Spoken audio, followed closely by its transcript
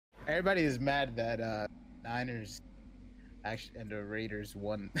Everybody is mad that Niners actually and the Raiders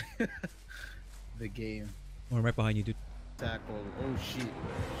won the game. Oh, I'm right behind you, dude. Tackle. Oh shit.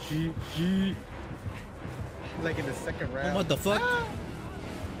 She. Like in the second round. Oh, what the fuck? Ah!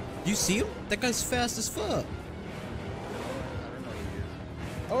 You see him? That guy's fast as fuck.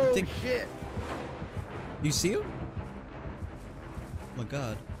 I don't know who he is. Oh shit. You see him? Oh my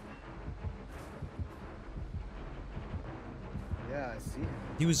god. Yeah, I see him.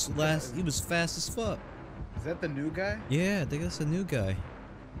 He was fast as fuck. Is that the new guy? Yeah, I think that's the new guy.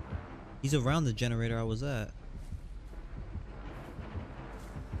 He's around the generator I was at.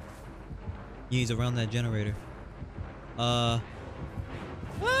 Yeah, he's around that generator. Ah!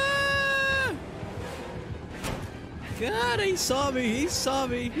 God, he saw me! He saw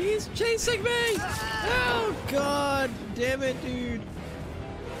me! He's chasing me! Oh god! Damn it, dude!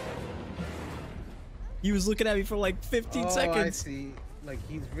 He was looking at me for like 15 seconds. I see. Like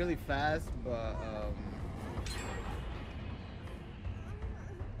he's really fast, but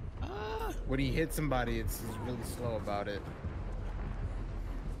when he hits somebody, he's really slow about it.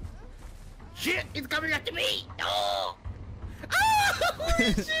 Shit! It's coming after me! No! Oh!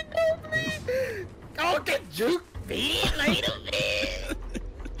 Shit! No, please! Oh, get juke me later, man!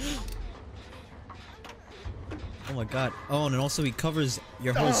 Oh my god! Oh, and also he covers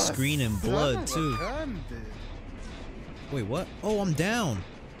your whole screen in blood too. Wait, what? Oh, I'm down.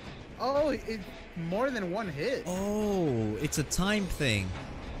 Oh, it's more than one hit. Oh, it's a time thing.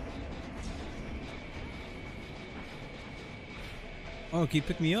 Oh, can you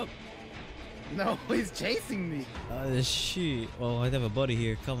pick me up? No, he's chasing me. Shit. Oh, I have a buddy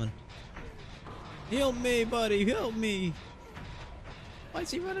here coming. Help me, buddy. Help me. Why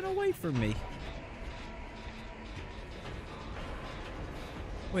is he running away from me?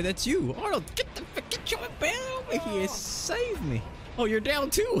 Wait, that's you. Arnold, get your man over here. Save me. Oh, you're down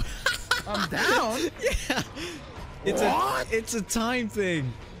too. I'm down? Yeah. It's a time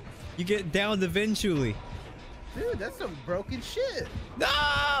thing. You get downed eventually. Dude, that's some broken shit.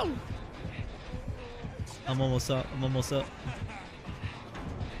 No! I'm almost up. I'm almost up.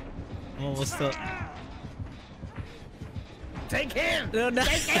 I'm almost up. Take him! No, no.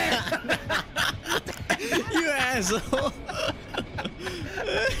 Take him! You asshole!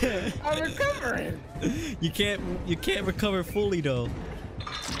 I'm recovering. You can't recover fully though.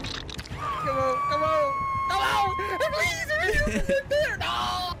 Come on, come on, come on! Please, please, there!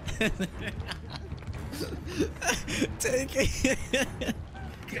 No! Take it.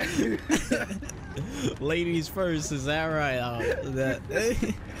 Ladies first, is that right? Oh, that.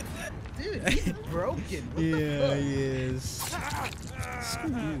 Dude, he's broken. What yeah, he is. Screw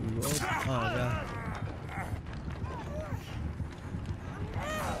you. Oh god.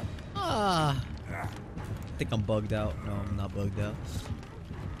 Ah. I think I'm bugged out. No, I'm not bugged out.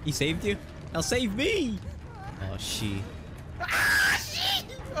 He saved you? Now save me! Oh, she. Ah, shit!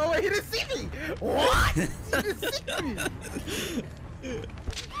 Oh, he didn't see me! What? He didn't see me!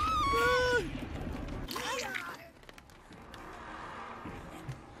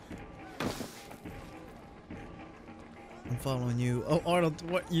 I'm following you. Oh, Arnold,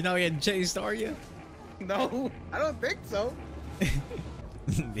 what? You're not getting chased, are you? No, I don't think so.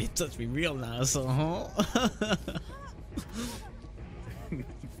 He touched me real nice, huh?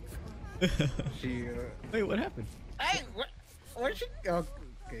 Wait, what happened? Hey, where'd she go?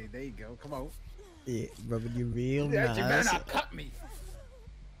 Okay, there you go. Come on. Yeah, rubbing you real Yeah, nice. you better not cut me.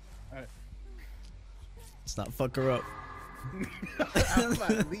 Alright. Let's not fuck her up. I'm about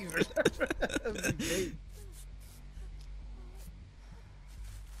to leave her.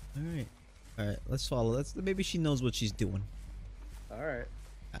 Alright. Alright, let's follow. Maybe she knows what she's doing. Alright.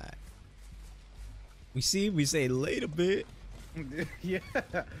 Alright. We say later, bit. Yeah.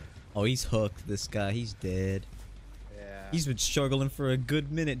 Oh, he's hooked, this guy. He's dead. Yeah. He's been struggling for a good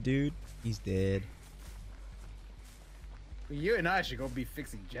minute, dude. He's dead. You and I should go be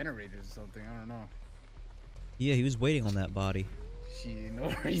fixing generators or something. I don't know. Yeah, he was waiting on that body. She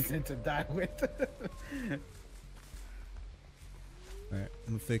no reason to die with. Alright,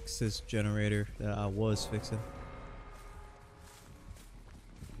 I'm gonna fix this generator that I was fixing.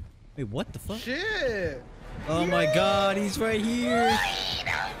 Wait, what the fuck? Shit! Oh my god, he's right here!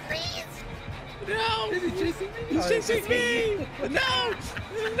 No, please! No! Is he chasing me? He's chasing me! No!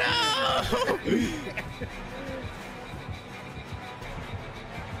 No!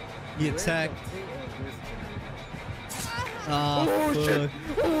 He attacked. Oh, Oh fuck. shit!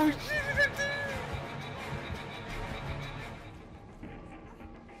 Oh shit!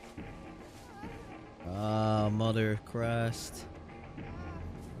 Ah, mother Christ.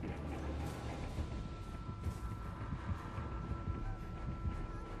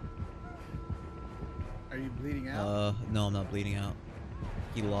 Are you bleeding out? No, I'm not bleeding out.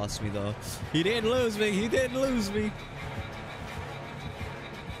 He lost me though. He didn't lose me. He didn't lose me.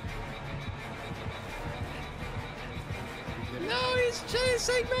 No, he's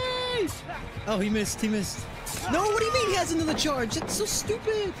chasing me. Oh, he missed. He missed. No, what do you mean he has another charge? That's so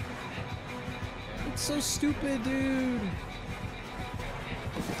stupid. It's so stupid, dude.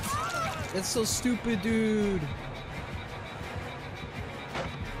 That's so stupid, dude.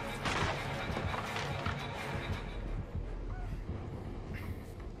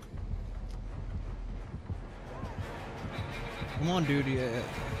 Come on, dude. Yeah.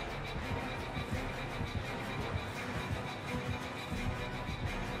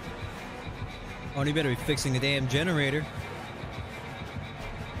 Oh, you better be fixing the damn generator.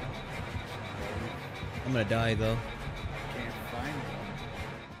 I'm gonna die though. Can't find one.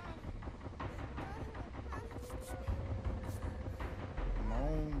 Come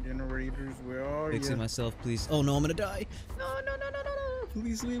on, generators, where are Fixing you? myself, please. Oh no, I'm gonna die. No, no, no, no, no, no.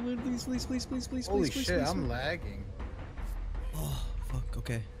 Please, please, please, please, please, please, please, Holy please, shit, please, I'm please. lagging. Oh, fuck.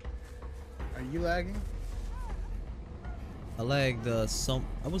 Okay. Are you lagging? I lagged I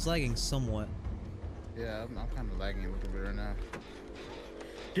was lagging somewhat. Yeah, I'm kind of lagging a little bit right now.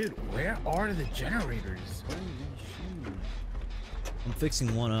 Dude, where are the generators? Holy shoot. I'm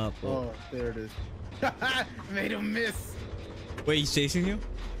fixing one up. Oh, there it is. Made him miss. Wait, he's chasing you?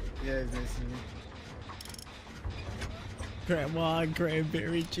 Yeah, he's missing me. Grandma,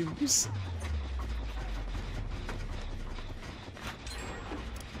 cranberry juice.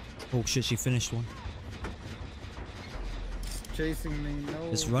 Oh shit, she finished one. Chasing me,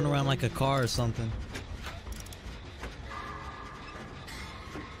 no. Just run around like a car or something.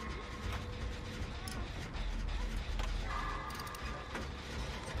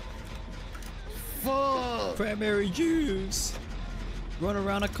 Fuck! Cranberry juice. Run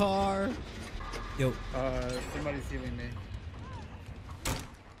around a car. Yo. Somebody's healing me.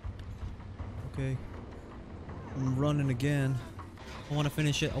 Okay. I'm running again. I want to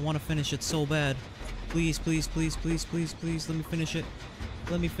finish it. I want to finish it so bad. Please, please, please, please, please, please. Let me finish it.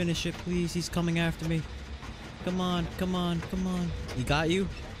 Let me finish it, please. He's coming after me. Come on, come on, come on. He got you?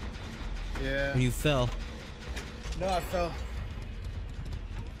 Yeah. When you fell. No, I fell.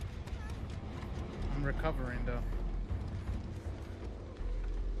 I'm recovering though.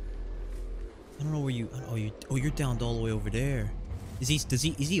 I don't know where you. Oh, you're down all the way over there. Is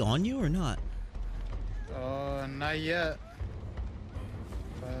he on you or not? Not yet.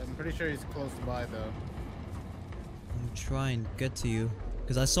 I'm pretty sure he's close by though. I'm trying to get to you.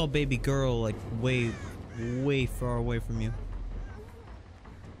 Because I saw baby girl like way far away from you.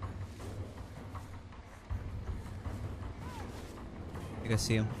 I think I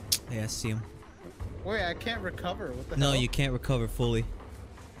see him. Yeah, I see him. Wait, I can't recover. What the No, hell? you can't recover fully.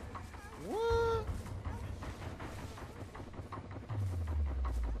 What?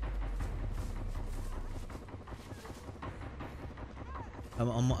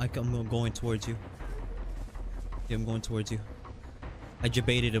 I'm going towards you. Yeah, I'm going towards you. I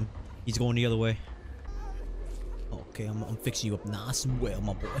jebaited him. He's going the other way. Okay, I'm fixing you up nice and well,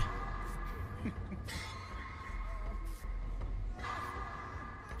 my boy.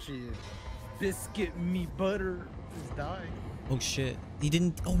 Shit. Biscuit me butter is dying. Oh shit. He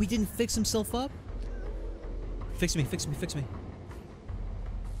didn't fix himself up? Fix me, fix me, fix me.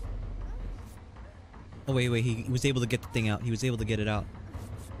 Oh wait, he was able to get the thing out. He was able to get it out.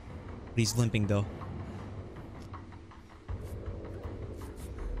 But he's limping though.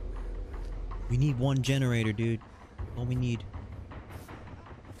 We need one generator, dude. All we need.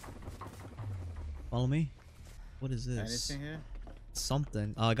 Follow me? What is this? Anything here?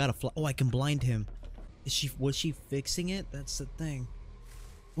 Something. Oh, I gotta fly. Oh, I can blind him. Was she fixing it? That's the thing.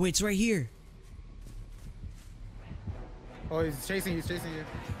 Wait, it's right here. Oh, he's chasing you, chasing you.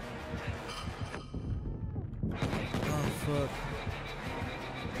 Oh, fuck.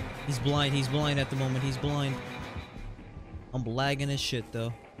 He's blind at the moment. He's blind. I'm lagging his shit,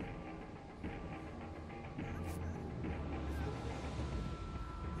 though.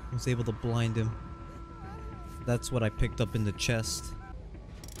 I was able to blind him. That's what I picked up in the chest.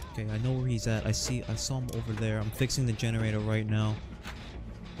 Okay, I know where he's at. I saw him over there. I'm fixing the generator right now.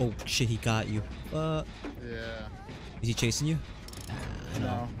 Oh shit, he got you. Yeah. Is he chasing you?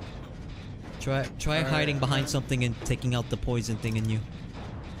 No. Try hiding behind something and taking out the poison thing in you.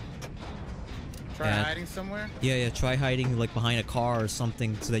 Try hiding somewhere? Yeah, try hiding like behind a car or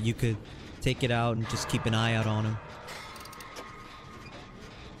something so that you could take it out and just keep an eye out on him.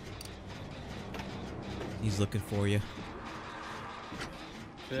 He's looking for you.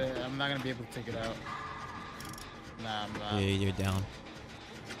 Shit, I'm not gonna be able to take it out. Nah, I'm not. Yeah, you're down.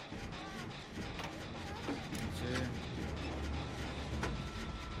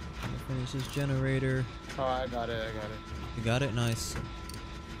 Where's this generator? Oh, I got it. I got it. You got it? Nice. Can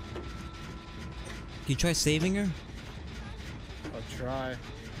you try saving her? I'll try.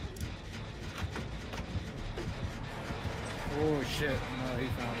 Oh shit! No, he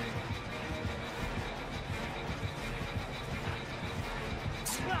found me.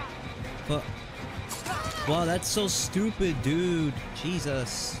 But wow, that's so stupid, dude.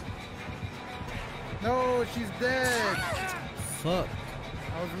 Jesus. No, she's dead. Fuck.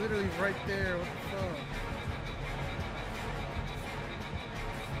 I was literally right there. What the fuck?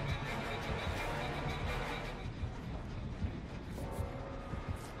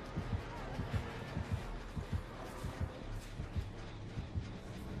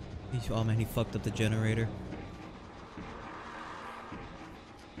 Oh man, he fucked up the generator.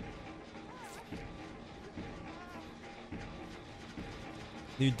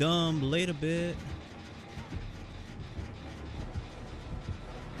 You dumb, late a bit.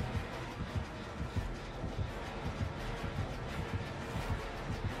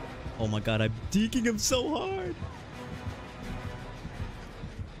 Oh my god, I'm deking him so hard.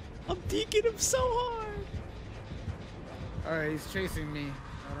 I'm deking him so hard. Alright, he's chasing me.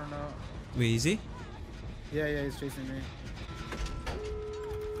 I don't know. Wait, is he? Yeah, he's chasing me.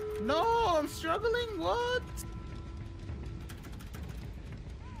 No, I'm struggling. What?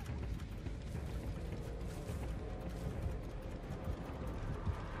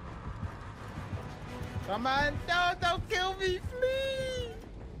 Come on, no, don't kill me, please.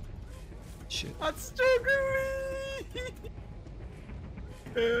 Shit. I'm struggling.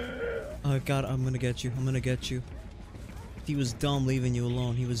 Oh god, I'm gonna get you. I'm gonna get you. He was dumb leaving you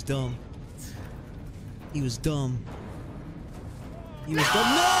alone. He was dumb. He was dumb. He was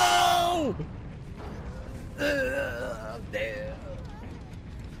dumb. No! Damn.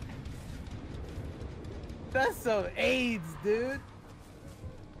 That's some AIDS, dude.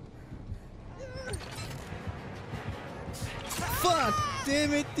 Fuck!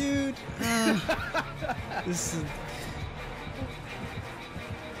 Damn it, dude. This is...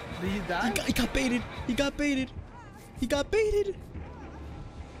 Did you die? He got baited. He got baited. He got baited.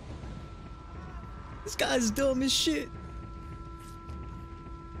 This guy's dumb as shit.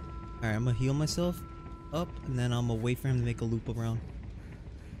 Alright, I'm gonna heal myself up and then I'm gonna wait for him to make a loop around.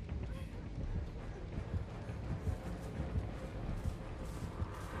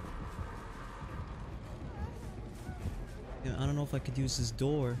 Yeah, I don't know if I could use this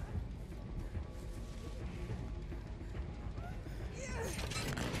door.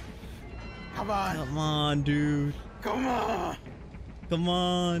 Come on. Come on, dude. Come on. Come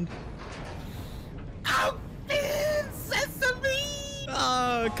on. Out in sesame.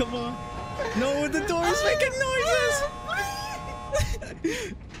 Ah, come on. No, the door is making noises.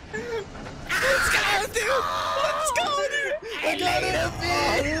 Let's go, dude. Let's go, dude. I got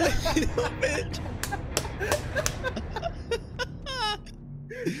it.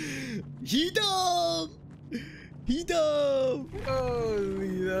 He dumb. He dumb.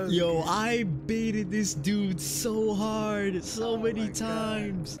 Holy, that's Yo, I baited this dude so hard, so many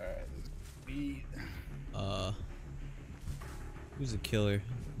times. Who's the killer?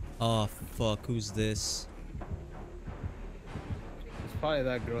 Oh fuck, who's this? It's probably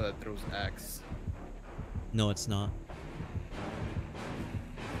that girl that throws axe. No, it's not.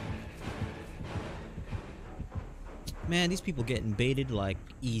 Man, these people getting baited like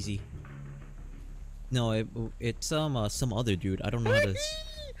easy. No, it's some other dude. I don't know how to.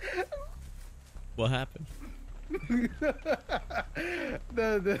 What happened?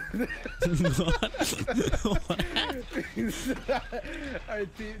 What Our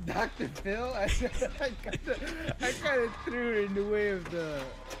team, Dr. Phil. I kind of threw her in the way of the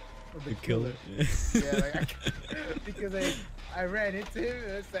killer. Yeah, like because I ran into him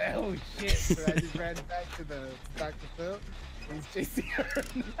and I said, oh shit, so I just ran back to the Dr. Phil and he's chasing her.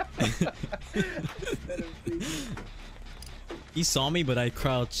 He saw me, but I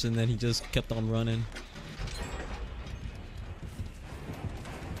crouched and then he just kept on running.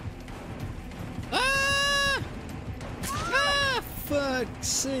 Ah! Ah! Fuck's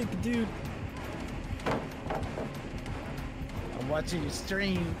sake, dude. I'm watching your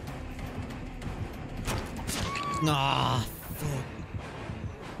stream. Nah, fuck.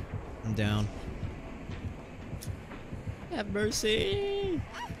 I'm down. Have mercy.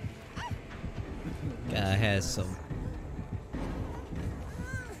 Guy has some.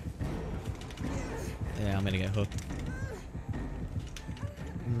 Yeah, I'm gonna get hooked.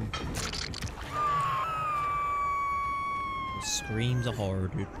 The screams are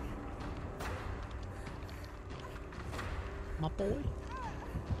hard, dude. My boy.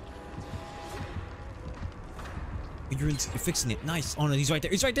 You're fixing it. Nice. Oh no, he's right there.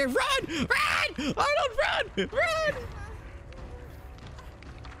 He's right there. Run! Run! Arnold, run! Run!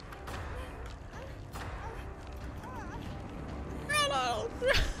 Arnold!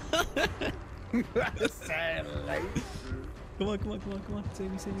 Satellite. Come on, come on, come on, come on.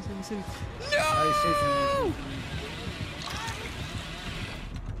 Save me, save me, save me, save me. Oh,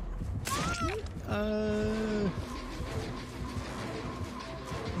 No!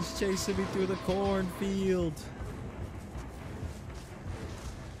 He's chasing me through the cornfield.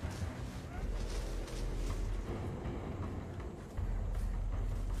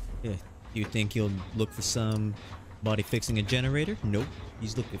 Yeah, you think he'll look for somebody fixing a generator? Nope,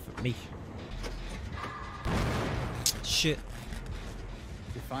 he's looking for me. Shit.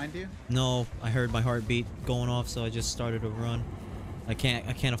 Did he find you? No, I heard my heartbeat going off, so I just started to run. I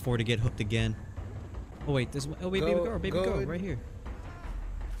can't afford to get hooked again. Oh wait, this. Oh wait, baby girl, right here.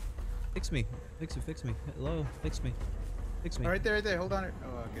 Fix me, fix me. Hello, fix me, fix me. Oh, right there. Hold on.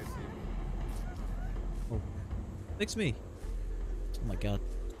 Oh, okay. See. Oh, fix me. Oh my god,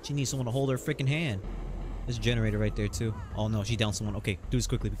 she needs someone to hold her freaking hand. There's a generator right there too. Oh no, she downed someone. Okay, do this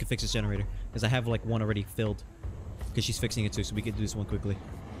quickly. We can fix this generator because I have like one already filled. Because she's fixing it too, so we can do this one quickly.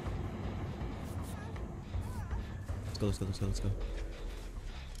 Let's go, let's go, let's go, let's go.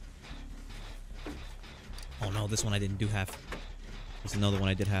 Oh no, this one I didn't do half. There's another one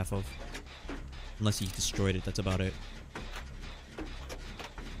I did half of. Unless he destroyed it, that's about it.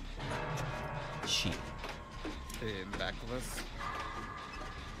 Sheep. Hey, back of us.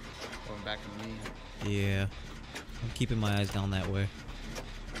 Going back to me. Yeah. I'm keeping my eyes down that way.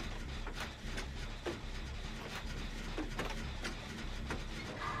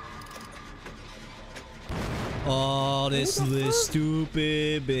 Oh, this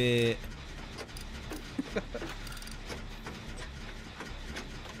stupid bit.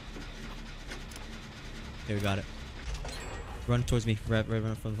 Okay, we got it. Run towards me. Right, follow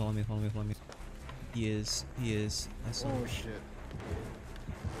me, follow me, follow me. He is. I saw him. Oh shit.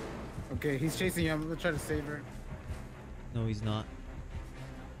 Okay, he's chasing you. I'm gonna try to save her. No, he's not.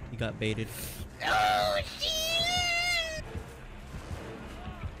 He got baited. Oh shit!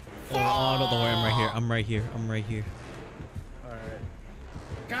 Oh, no, don't worry, I'm right here. I'm right here. I'm right here. Alright.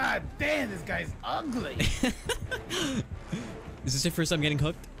 God damn, this guy's ugly! Is this your first time getting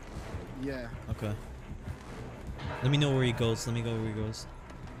hooked? Yeah. Okay. Let me know where he goes. Let me go where he goes.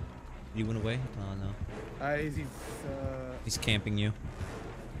 He went away? Oh, no. Alright, He's camping you.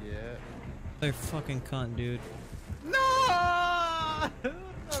 Yeah. They're fucking cunt, dude. No! I'm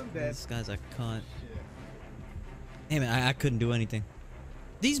dead. This guy's a cunt. Shit. Hey, man, I couldn't do anything.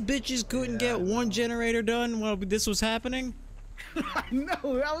 These bitches couldn't get one generator done while this was happening? No,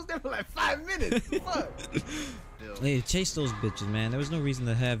 I was there for like 5 minutes. Fuck. Hey, chase those bitches, man. There was no reason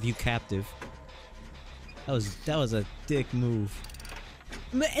to have you captive. That was a dick move.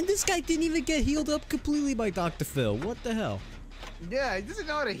 Man, and this guy didn't even get healed up completely by Dr. Phil. What the hell? Yeah, he doesn't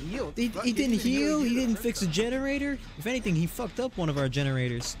know how to heal. He didn't heal. He didn't fix a generator. If anything, he fucked up one of our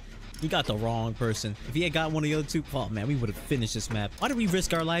generators. He got the wrong person. If he had got one of the other two, oh man, we would have finished this map. Why did we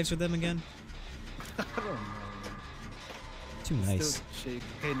risk our lives for them again? I don't know, man. Too nice.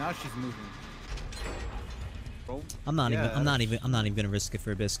 Hey, now she's moving. Bro. I'm not even gonna risk it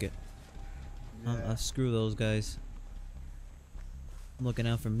for a biscuit. Yeah. Screw those guys. I'm looking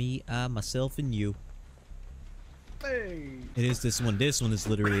out for me, myself, and you. Hey. It is this one. This one is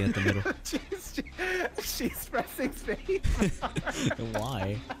literally at the middle. she's pressing space.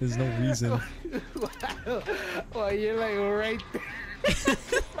 Why? There's no reason. Well, you're like right there.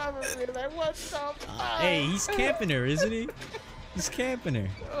 Probably like, what the fuck? Hey, he's camping her, isn't he? He's camping her.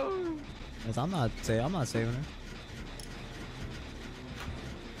 Oh. I'm not saving her.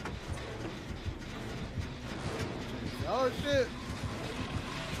 Oh shit.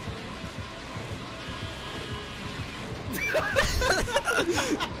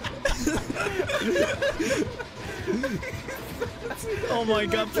 Oh my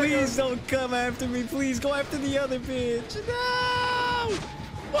god, please don't come after me. Please go after the other bitch. No!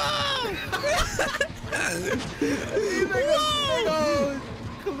 Whoa! He's like a big old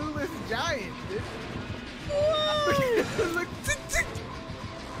clueless giant, dude. Whoa! Look.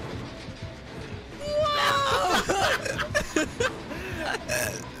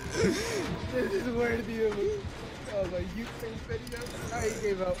 This is worthy of a YouTube video. Oh, he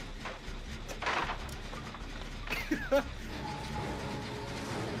gave up.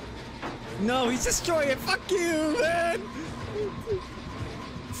 No, he's destroying it. Fuck you, man.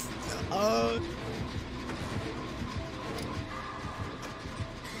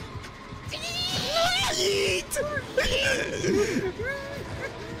 Yeet!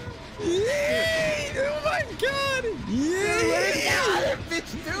 Oh my god! god! What is Yeah! that other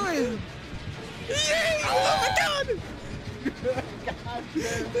bitch doing? Yeah! Oh my god! God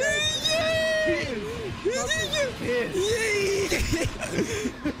damn. Yeah! He is fucking pissed.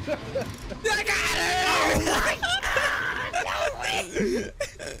 Yeah! I got her!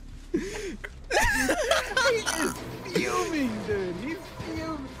 He is fuming, dude. He's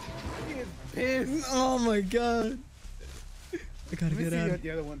fuming. He is pissed. Oh my god! I gotta Let me get see out. what the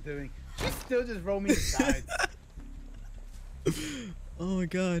other one's doing. She's still just roaming aside. Oh my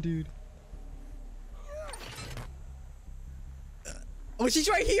god, dude. Oh, she's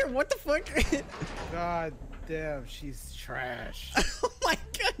right here. What the fuck? God damn, she's trash. Oh my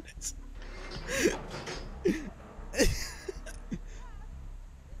goodness.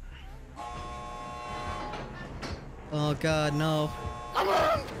 Oh god, no. Come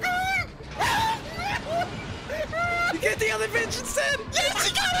on! You get the other bitch instead! Yes,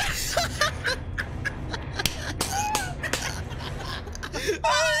 you got it!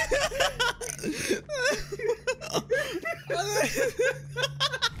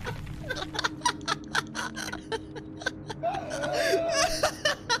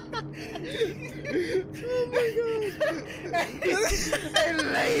 Oh my god! I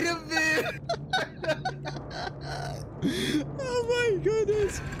laid a bit. Oh my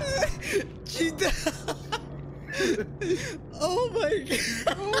goodness! She Oh my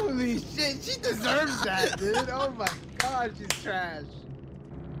god! Holy shit, she deserves that, dude. Oh my god, she's trash.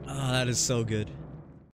 Oh, that is so good.